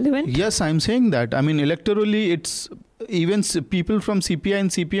becoming irrelevant? Yes, I'm saying that. I mean, electorally, it's even people from CPI and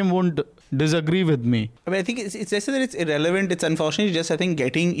CPM won't disagree with me. I mean, I think it's less that it's irrelevant. It's unfortunately just, I think,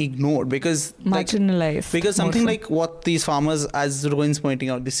 getting ignored because marginalized. Because something like what these farmers, as Rohin's pointing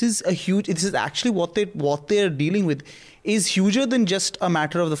out, this is actually what they're dealing with is huger than just a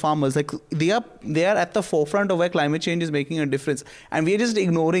matter of the farmers. Like they are at the forefront of where climate change is making a difference, and we are just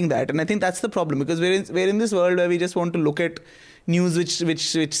ignoring that. And I think that's the problem, because we're in this world where we just want to look at news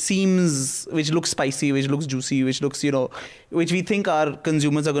which looks spicy, which looks juicy, which looks, which we think our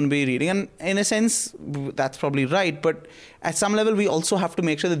consumers are going to be reading. And in a sense, that's probably right. But at some level, we also have to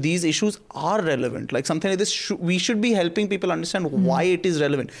make sure that these issues are relevant. Like something like this, we should be helping people understand why it is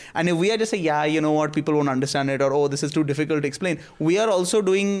relevant. And if we are just saying, yeah, you know what, people won't understand it, or, oh, this is too difficult to explain, we are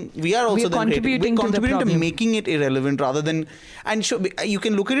contributing to making it irrelevant rather than, and you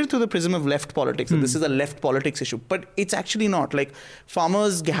can look at it through the prism of left politics. This is a left politics issue, but it's actually not. Like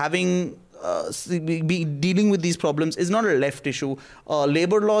farmers having dealing with these problems is not a left issue.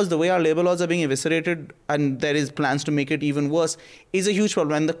 Labor laws, the way our labor laws are being eviscerated, and there is plans to make it even worse, is a huge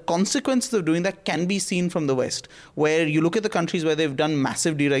problem. And the consequences of doing that can be seen from the West, where you look at the countries where they've done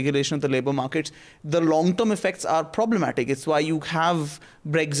massive deregulation of the labor markets, the long-term effects are problematic. It's why you have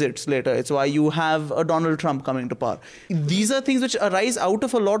Brexits later. It's why you have a Donald Trump coming to power. These are things which arise out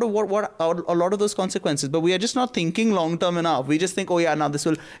of a lot of a lot of those consequences. But we are just not thinking long-term enough. We just think, oh yeah, now this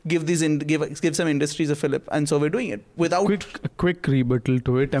will give some industries a fillip, and so we're doing it without quick rebuttal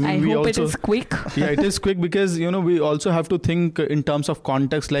to it. I mean, it is quick. Yeah, it is quick because we also have to think in terms of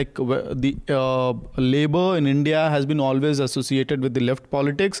context. Like the labor in India has been always associated with the left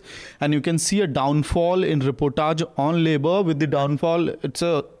politics, and you can see a downfall in reportage on labor. With the downfall, it's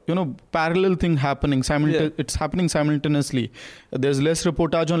a parallel thing happening. It's happening simultaneously. There's less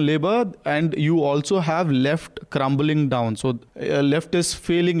reportage on labor, and you also have left crumbling down. So left is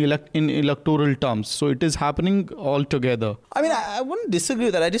failing in electoral terms. So it is happening all together. I mean, I wouldn't disagree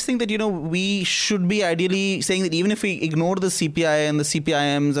with that. I just think that we should be ideally saying that even if we ignore the CPI and the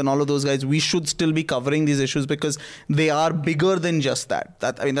CPIMs and all of those guys, we should still be covering these issues because they are bigger than just that.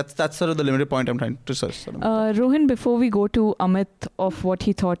 That's sort of the limited point I'm trying to stress. Rohin, before we go to Amit of what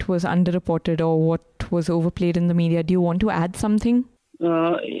he thought was underreported or what was overplayed in the media, do you want to add something?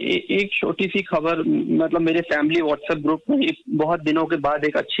 एक छोटी सी खबर, मतलब मेरे family WhatsApp group में बहुत दिनों के बाद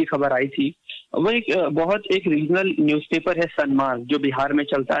एक अच्छी खबर आई थी. वो एक रीजनल न्यूज़पेपर है सनमार्ग, जो बिहार में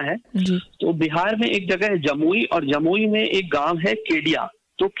चलता है. तो बिहार में एक जगह है जमुई, और जमुई में एक गांव है केडिया.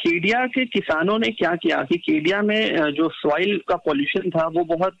 तो केडिया के किसानों ने क्या किया कि केडिया में जो सॉइल का पॉल्यूशन था वो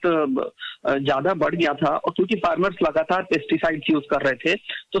बहुत ज्यादा बढ़ गया था, और क्योंकि फार्मर्स लगातार पेस्टिसाइड्स यूज कर रहे थे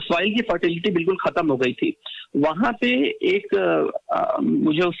तो सॉइल की फर्टिलिटी बिल्कुल खत्म हो गई थी. वहां पे एक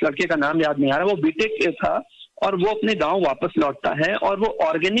मुझे उस लड़के का नाम याद नहीं आ रहा, वो बीटेक था, और वो अपने गांव वापस लौटता है और वो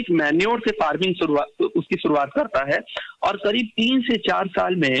ऑर्गेनिक मैन्योर से फार्मिंग उसकी शुरुआत करता है. और करीब 3 से 4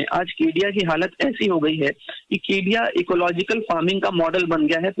 साल में आज केडिया की हालत ऐसी हो गई है कि केडिया इकोलॉजिकल फार्मिंग का मॉडल बन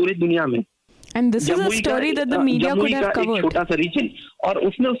गया है पूरी दुनिया में. And this is a story that the media could have covered. छोटा सा रीजन, और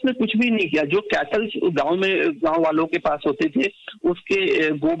उसने कुछ भी नहीं किया. जो कैटल्स गांव वालों के पास होते थे, उसके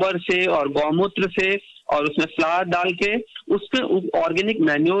गोबर से और गौमूत्र से और उसमें फ्लावर डाल के उसमें ऑर्गेनिक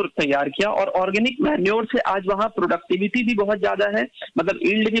मैन्योर तैयार किया, और ऑर्गेनिक मैन्योर से आज वहाँ प्रोडक्टिविटी भी बहुत ज्यादा है, मतलब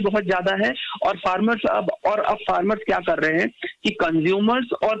यील्ड भी बहुत ज्यादा है. और अब फार्मर्स क्या कर रहे हैं कि कंज्यूमर्स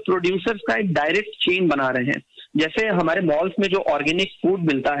और प्रोड्यूसर्स का एक डायरेक्ट चेन बना रहे हैं. जैसे हमारे मॉल्स में जो ऑर्गेनिक फूड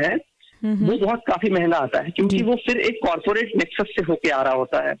मिलता है वो बहुत काफी महंगा आता है, क्योंकि वो फिर एक कॉर्पोरेट नेक्सस से होके आ रहा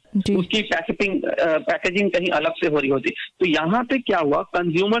होता है. उसकी पैकेजिंग कहीं अलग से हो रही होती. तो यहाँ पे क्या हुआ,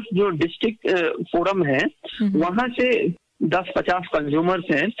 कंज्यूमर्स जो डिस्ट्रिक्ट फोरम है वहां से 10-50 कंज्यूमर्स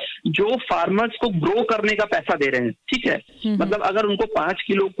हैं जो फार्मर्स को ग्रो करने का पैसा दे रहे हैं. ठीक है, मतलब अगर उनको 5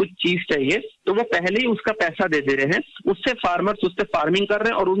 किलो कुछ चीज चाहिए तो वो पहले ही उसका पैसा दे रहे हैं, उससे फार्मर्स उससे फार्मिंग कर रहे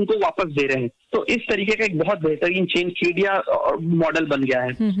हैं और उनको वापस दे रहे हैं. तो इस तरीके का एक बहुत बेहतरीन चेन केडिया मॉडल बन गया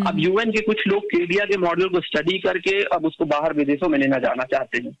है. अब यूएन के कुछ लोग केडिया के मॉडल को स्टडी करके अब उसको बाहर विदेशों में लेना जाना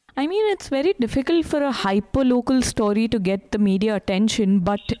चाहते हैं. I mean, it's very difficult for a hyper-local story to get the media attention,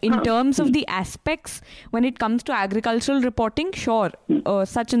 but in terms of the aspects, when it comes to agricultural reporting, sure,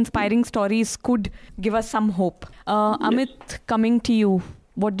 such inspiring stories could give us some hope. Amit, coming to you,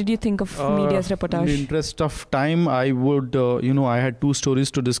 What did you think of media's reportage? In the interest of time, I would, I had two stories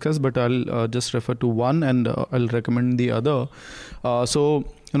to discuss, but I'll just refer to one and I'll recommend the other.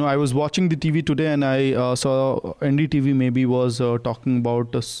 I was watching the TV today and I saw NDTV maybe was talking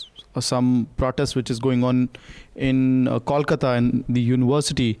about some protest which is going on in Kolkata and the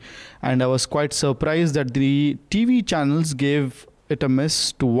university. And I was quite surprised that the TV channels gave it a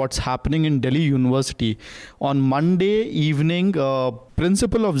miss to what's happening in Delhi University. On Monday evening,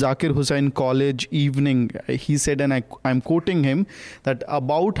 principal of Zakir Hussain College evening, he said, and I'm quoting him, that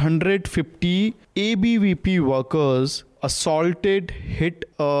about 150 ABVP workers assaulted, hit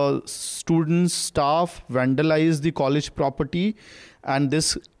students, staff, vandalized the college property, and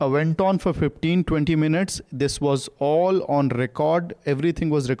this went on for 15-20 minutes. This was all on record.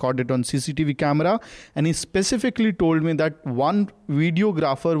 Everything was recorded on CCTV camera, and he specifically told me that one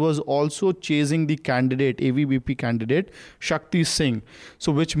videographer was also chasing the candidate, AVBP candidate, Shakti Singh.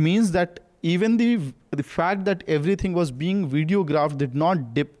 So which means that even the fact that everything was being videographed did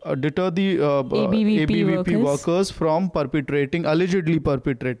not deter the ABVP workers from allegedly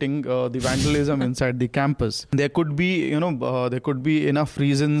perpetrating the vandalism inside the campus. There could be, enough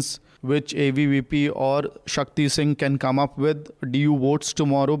reasons which AVVP or Shakti Singh can come up with. DU votes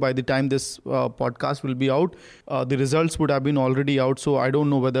tomorrow. By the time this podcast will be out, the results would have been already out. So I don't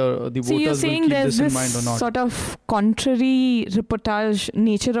know whether the voters will keep this in mind or not. Sort of contrary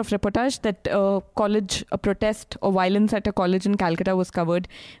nature of reportage that college, a protest or violence at a college in Calcutta was covered,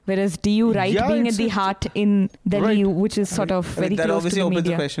 whereas DU being at the heart in Delhi, right, which is sort of very that close to the media. That obviously opens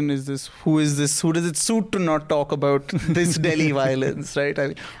the question: who is this? Who does it suit to not talk about this Delhi violence? Right? I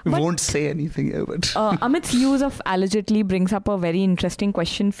mean, we won't say anything here, but Amit's use of allegedly brings up a very interesting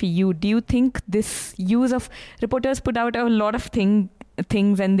question for you. Do you think this use of reporters put out a lot of things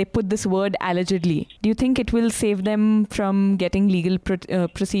and they put this word allegedly? Do you think it will save them from getting legal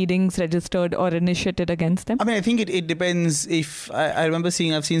proceedings registered or initiated against them? I mean, I think it depends. If I remember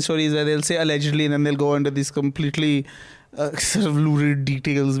I've seen stories where they'll say allegedly and then they'll go into these completely sort of lurid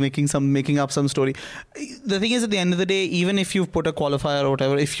details, making up some story. The thing is, at the end of the day, even if you've put a qualifier or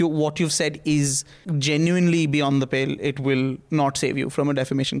whatever, if what you've said is genuinely beyond the pale, it will not save you from a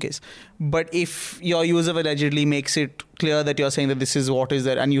defamation case. But if your use of allegedly makes it clear that you're saying that this is what is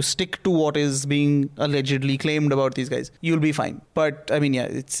there and you stick to what is being allegedly claimed about these guys, you'll be fine. But I mean,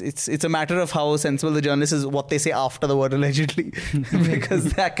 it's a matter of how sensible the journalist is, what they say after the word allegedly,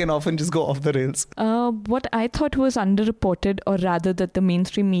 because that can often just go off the rails. What I thought was underreported, or rather that the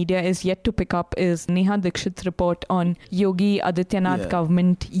mainstream media is yet to pick up, is Neha Dikshit's report on Yogi Adityanath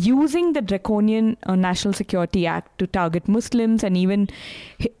government using the draconian National Security Act to target Muslims, and even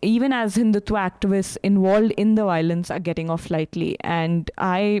as Hindutva activists involved in the violence are getting off lightly. And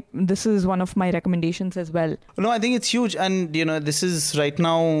this is one of my recommendations as well. No, I think it's huge. And, this is right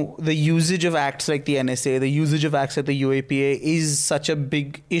now, the usage of acts like the NSA, the usage of acts like the UAPA is such a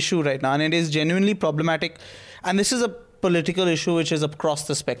big issue right now. And it is genuinely problematic. And this is a political issue which is across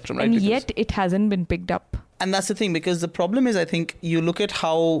the spectrum, right? And yet it hasn't been picked up. And that's the thing, because the problem is, I think, you look at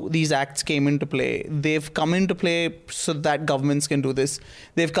how these acts came into play. They've come into play so that governments can do this.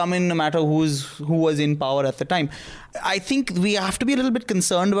 They've come in no matter who was in power at the time. I think we have to be a little bit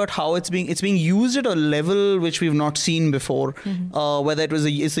concerned about how it's being used at a level which we've not seen before. Mm-hmm. Whether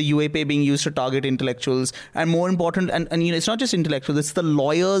it's the UAPA being used to target intellectuals, and more important, and it's not just intellectuals, it's the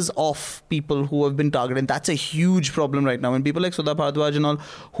lawyers of people who have been targeted. That's a huge problem right now. And people like Sudha Bharadwaj and all,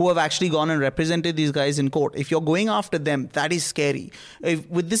 who have actually gone and represented these guys in court, if you're going after them, that is scary.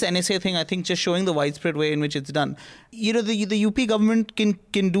 With this NSA thing, I think just showing the widespread way in which it's done. The UP government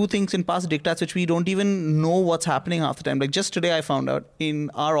can do things in past diktats which we don't even know what's happening half the time. Like just today I found out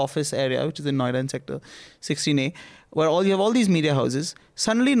in our office area, which is in Noida in Sector 16A, where you have all these media houses,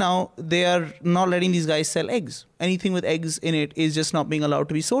 suddenly now they are not letting these guys sell eggs. Anything with eggs in it is just not being allowed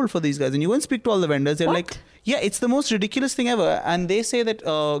to be sold for these guys. And you go and speak to all the vendors, they're like, yeah, it's the most ridiculous thing ever. And they say that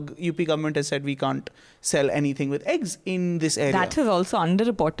UP government has said we can't sell anything with eggs in this area. That is also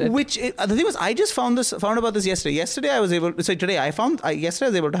underreported. The thing was, I just found about this yesterday. Yesterday I was able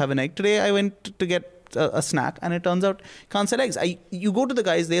to have an egg. Today I went to get a snack, and it turns out can't sell eggs. You go to the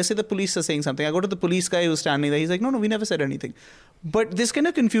guys, they say the police are saying something. I go to the police guy who's standing there, he's like, no, we never said anything. But this kind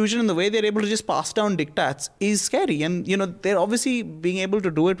of confusion in the way they're able to just pass down diktats is scary. And they're obviously being able to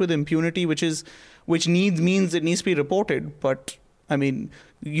do it with impunity, which means it needs to be reported. But I mean,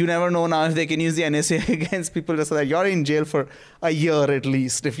 you never know now if they can use the NSA against people just so that you're in jail for a year at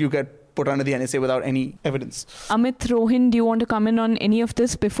least if you get put under the NSA without any evidence. Amit, Rohin, do you want to comment on any of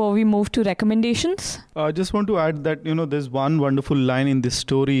this before we move to recommendations? I just want to add that, there's one wonderful line in this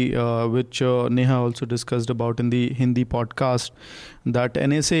story, which Neha also discussed about in the Hindi podcast, that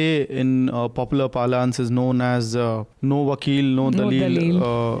NSA in popular parlance is known as no Vakil, no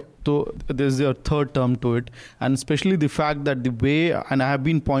Dalil. So there's a third term to it, and especially the fact that the way, and I have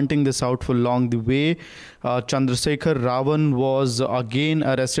been pointing this out for long, the way Chandrasekhar Ravan was again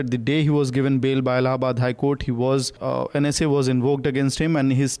arrested the day he was given bail by Allahabad High Court. He was NSA was invoked against him,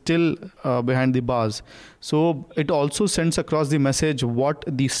 and he's still behind the bars. So it also sends across the message what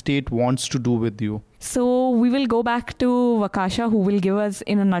the state wants to do with you. So we will go back to Vakasha, who will give us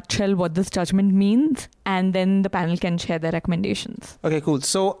in a nutshell what this judgment means, and then the panel can share their recommendations. Okay, cool.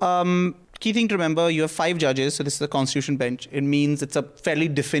 So key thing to remember, you have 5 judges. So this is the Constitution bench. It means it's a fairly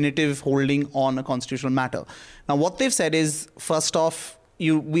definitive holding on a constitutional matter. Now, what they've said is, first off,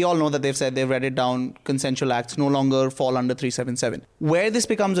 we all know that they've read it down, consensual acts no longer fall under 377. Where this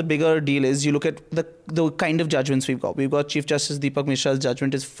becomes a bigger deal is you look at the kind of judgments we've got. We've got Chief Justice Deepak Mishra's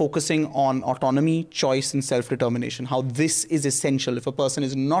judgment is focusing on autonomy, choice and self-determination, how this is essential. If a person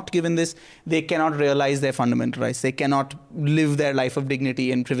is not given this, they cannot realize their fundamental rights. They cannot live their life of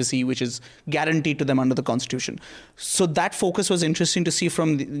dignity and privacy, which is guaranteed to them under the Constitution. So that focus was interesting to see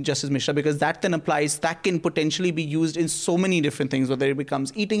from Justice Mishra, because that then applies, that can potentially be used in so many different things, whether it becomes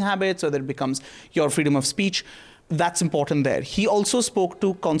eating habits, whether it becomes your freedom of speech. That's important there. He also spoke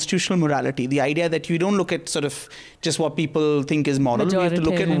to constitutional morality, the idea that you don't look at sort of just what people think is moral. We have to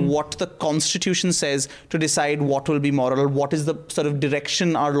look at what the Constitution says to decide what will be moral, what is the sort of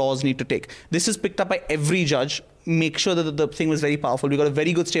direction our laws need to take. This is picked up by every judge. Make sure that the thing was very powerful. We got a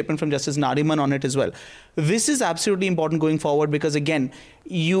very good statement from Justice Nariman on it as well. This is absolutely important going forward, because again,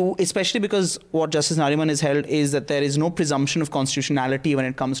 especially because what Justice Nariman has held is that there is no presumption of constitutionality when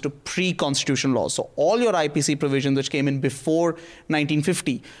it comes to pre-constitutional laws. So all your IPC provisions which came in before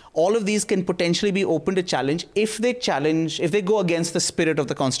 1950, all of these can potentially be open to challenge if they go against the spirit of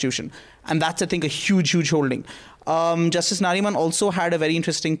the Constitution. And that's, I think, a huge, huge holding. Justice Nariman also had a very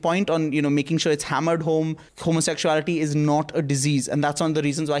interesting point on, making sure it's hammered home. Homosexuality is not a disease. And that's one of the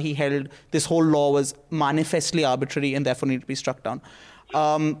reasons why he held this whole law was manifestly arbitrary and therefore needed to be struck down.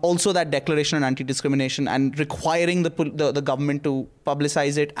 Also that declaration on anti-discrimination and requiring the government to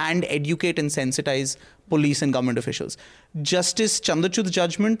publicize it and educate and sensitize police and government officials. Justice Chandrachud's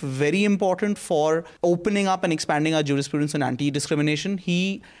judgment, very important for opening up and expanding our jurisprudence on anti-discrimination.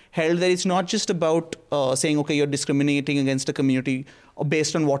 He held that it's not just about saying, okay, you're discriminating against a community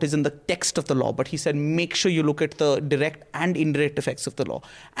based on what is in the text of the law, but he said, make sure you look at the direct and indirect effects of the law.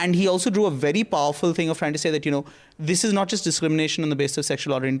 And he also drew a very powerful thing of trying to say that, this is not just discrimination on the basis of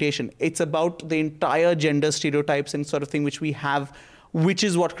sexual orientation. It's about the entire gender stereotypes and sort of thing which we have, which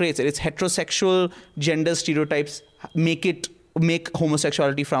is what creates it. It's heterosexual gender stereotypes make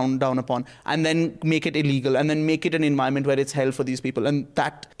homosexuality frowned down upon, and then make it illegal, and then make it an environment where it's hell for these people. And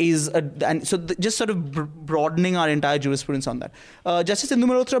that is just sort of broadening our entire jurisprudence on that. Justice Indu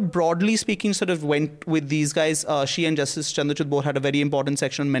Malhotra, broadly speaking, sort of went with these guys. She and Justice Chandrachud both had a very important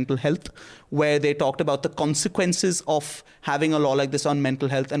section on mental health, where they talked about the consequences of having a law like this on mental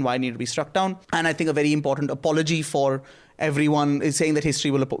health and why it needed to be struck down. And I think a very important apology for everyone is saying that history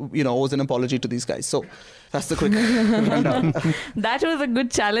owes an apology to these guys. So that's the quick rundown. That was a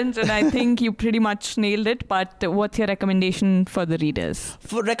good challenge, and I think you pretty much nailed it. But what's your recommendation for the readers?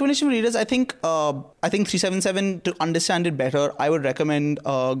 For recommendation for readers, I think 377, to understand it better, I would recommend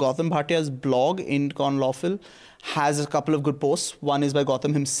Gautam Bhatia's blog in Con Lawful. Has a couple of good posts. One is by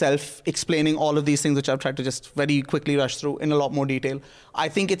Gautam himself explaining all of these things, which I've tried to just very quickly rush through in a lot more detail. I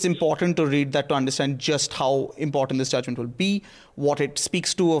think it's important to read that to understand just how important this judgment will be, what it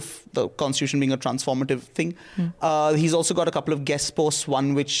speaks to of the Constitution being a transformative thing. He's also got a couple of guest posts,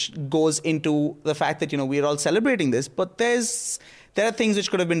 one which goes into the fact that, we're all celebrating this, but there are things which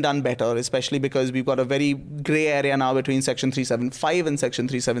could have been done better, especially because we've got a very grey area now between Section 375 and Section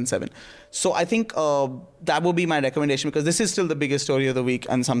 377. So I think that would be my recommendation, because this is still the biggest story of the week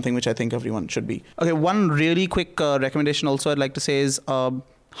and something which I think everyone should be. Okay, one really quick recommendation also I'd like to say is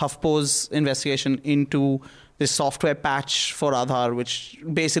HuffPo's investigation into this software patch for Aadhaar, which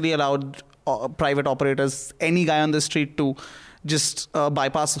basically allowed private operators, any guy on the street, to just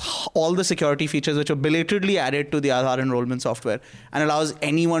bypass all the security features which were belatedly added to the Aadhaar enrollment software, and allows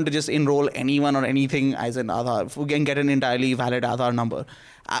anyone to just enroll anyone or anything as an Aadhaar and get an entirely valid Aadhaar number.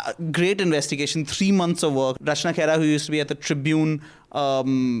 Great investigation, 3 months of work. Rachna Khera, who used to be at the Tribune,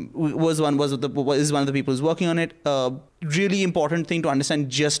 is one of the people who's working on it. Really important thing to understand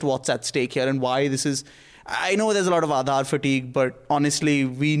just what's at stake here and why this is. I know there's a lot of Aadhaar fatigue, but honestly,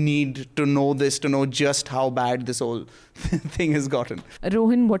 we need to know this to know just how bad this whole thing has gotten.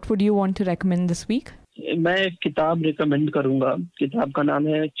 Rohan, what would you want to recommend this week? मैं एक किताब recommend करूंगा. किताब का नाम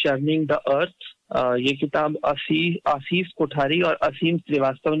है churning the earth. ये किताब आशीष कोठारी और असीम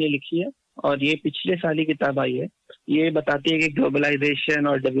श्रीवास्तव ने लिखी है और ये पिछले साल ही किताब आई है. ये बताती है कि ग्लोबलाइजेशन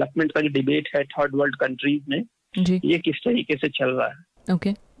और डेवलपमेंट का जो डिबेट है थर्ड वर्ल्ड कंट्रीज में ये किस तरीके से चल रहा है.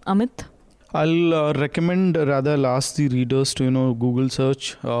 Okay. Amit? I'll recommend, rather, I'll ask the readers to Google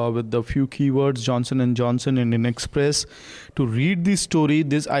search with the few keywords Johnson & Johnson Indian Express to read the story.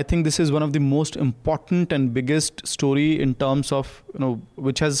 I think this is one of the most important and biggest story in terms of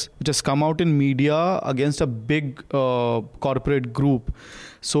which has come out in media against a big corporate group.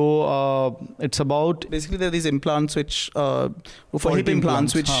 So it's about basically there are these implants which for hip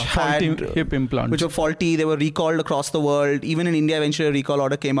implants which had hip implants which were faulty. They were recalled across the world. Even in India, eventually a recall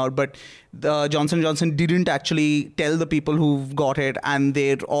order came out, but the Johnson & Johnson didn't actually tell the people who got it, and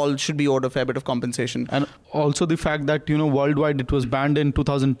they all should be owed a fair bit of compensation. And also the fact that worldwide it was banned in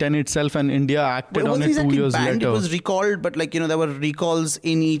 2010 itself, and India acted on it 2 years banned, later. It was recalled, but there were recalls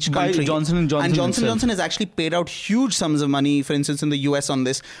in each country. By Johnson & Johnson and Johnson & itself. Johnson has actually paid out huge sums of money, for instance, in the US on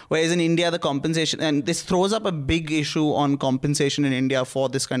this, whereas in India the compensation, and this throws up a big issue on compensation in India for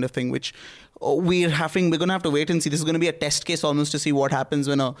this kind of thing, which we're going to have to wait and see. This is going to be a test case almost to see what happens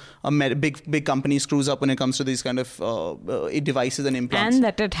when a big company screws up when it comes to these kind of devices and implants. And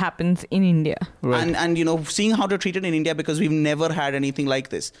that it happens in India. Right. And seeing how to treat it in India, because we've never had anything like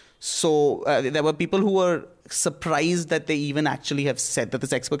this. So there were people who were surprised that they even actually have said that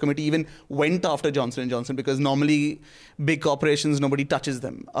this expert committee even went after Johnson & Johnson, because normally big corporations, nobody touches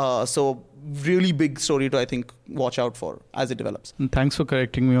them. So really big story to, I think, watch out for as it develops. And thanks for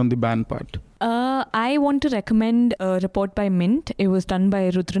correcting me on the ban part. I want to recommend a report by Mint. It was done by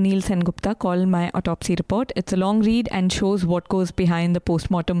Rudraneel Sengupta called My Autopsy Report. It's a long read and shows what goes behind the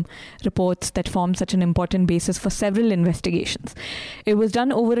postmortem reports that form such an important basis for several investigations. It was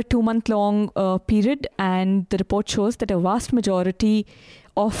done over a 2-month-long period, and the report shows that a vast majority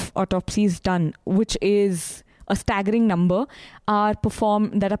of autopsies done, which is a staggering number, are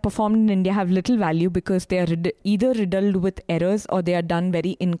performed in India have little value because they are either riddled with errors or they are done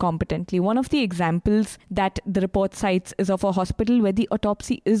very incompetently. One of the examples that the report cites is of a hospital where the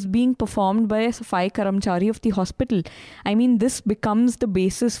autopsy is being performed by a Safai Karamchari of the hospital. I mean, this becomes the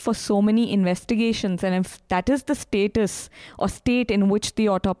basis for so many investigations, and if that is the status or state in which the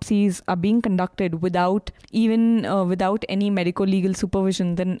autopsies are being conducted without any medico-legal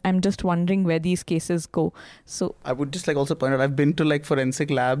supervision, then I'm just wondering where these cases go. So I would just also point out, I've been to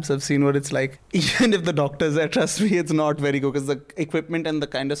forensic labs. I've seen what it's like. Even if the doctors there, trust me, it's not very good, because the equipment and the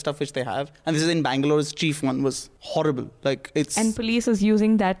kind of stuff which they have, and this is in Bangalore's chief one, was horrible. And police is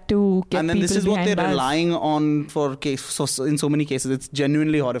using that to get people behind bars. And then this is what they're relying on for in so many cases. It's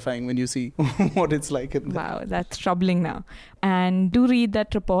genuinely horrifying when you see what it's like. Wow, that's troubling now. And do read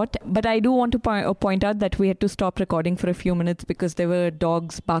that report. But I do want to point out that we had to stop recording for a few minutes because there were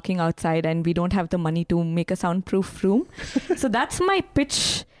dogs barking outside, and we don't have the money to make a soundproof room. So that's my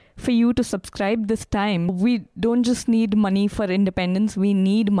pitch for you to subscribe this time. We don't just need money for independence, we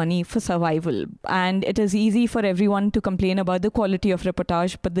need money for survival. And it is easy for everyone to complain about the quality of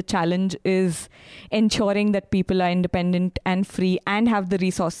reportage, but the challenge is ensuring that people are independent and free and have the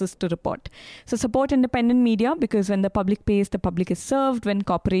resources to report. So support independent media, because when the public pays, the public is served. When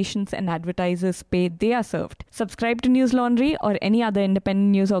corporations and advertisers pay, they are served. Subscribe to News Laundry or any other independent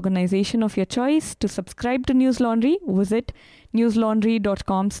news organization of your choice. To subscribe to News Laundry, visit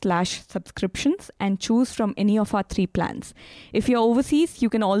newslaundry.com/subscriptions and choose from any of our 3 plans. If you're overseas, you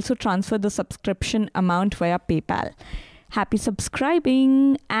can also transfer the subscription amount via PayPal. Happy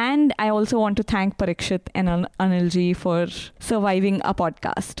subscribing. And I also want to thank Parikshit and Anilji for surviving our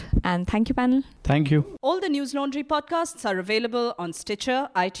podcast. And thank you, panel. Thank you. All the News Laundry podcasts are available on Stitcher,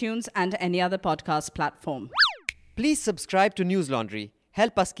 iTunes, and any other podcast platform. Please subscribe to News Laundry.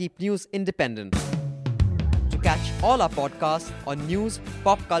 Help us keep news independent. To catch all our podcasts on news,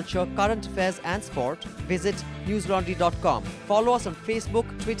 pop culture, current affairs and sport, visit newslaundry.com. Follow us on Facebook,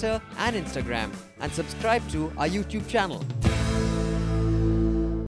 Twitter and Instagram, and subscribe to our YouTube channel.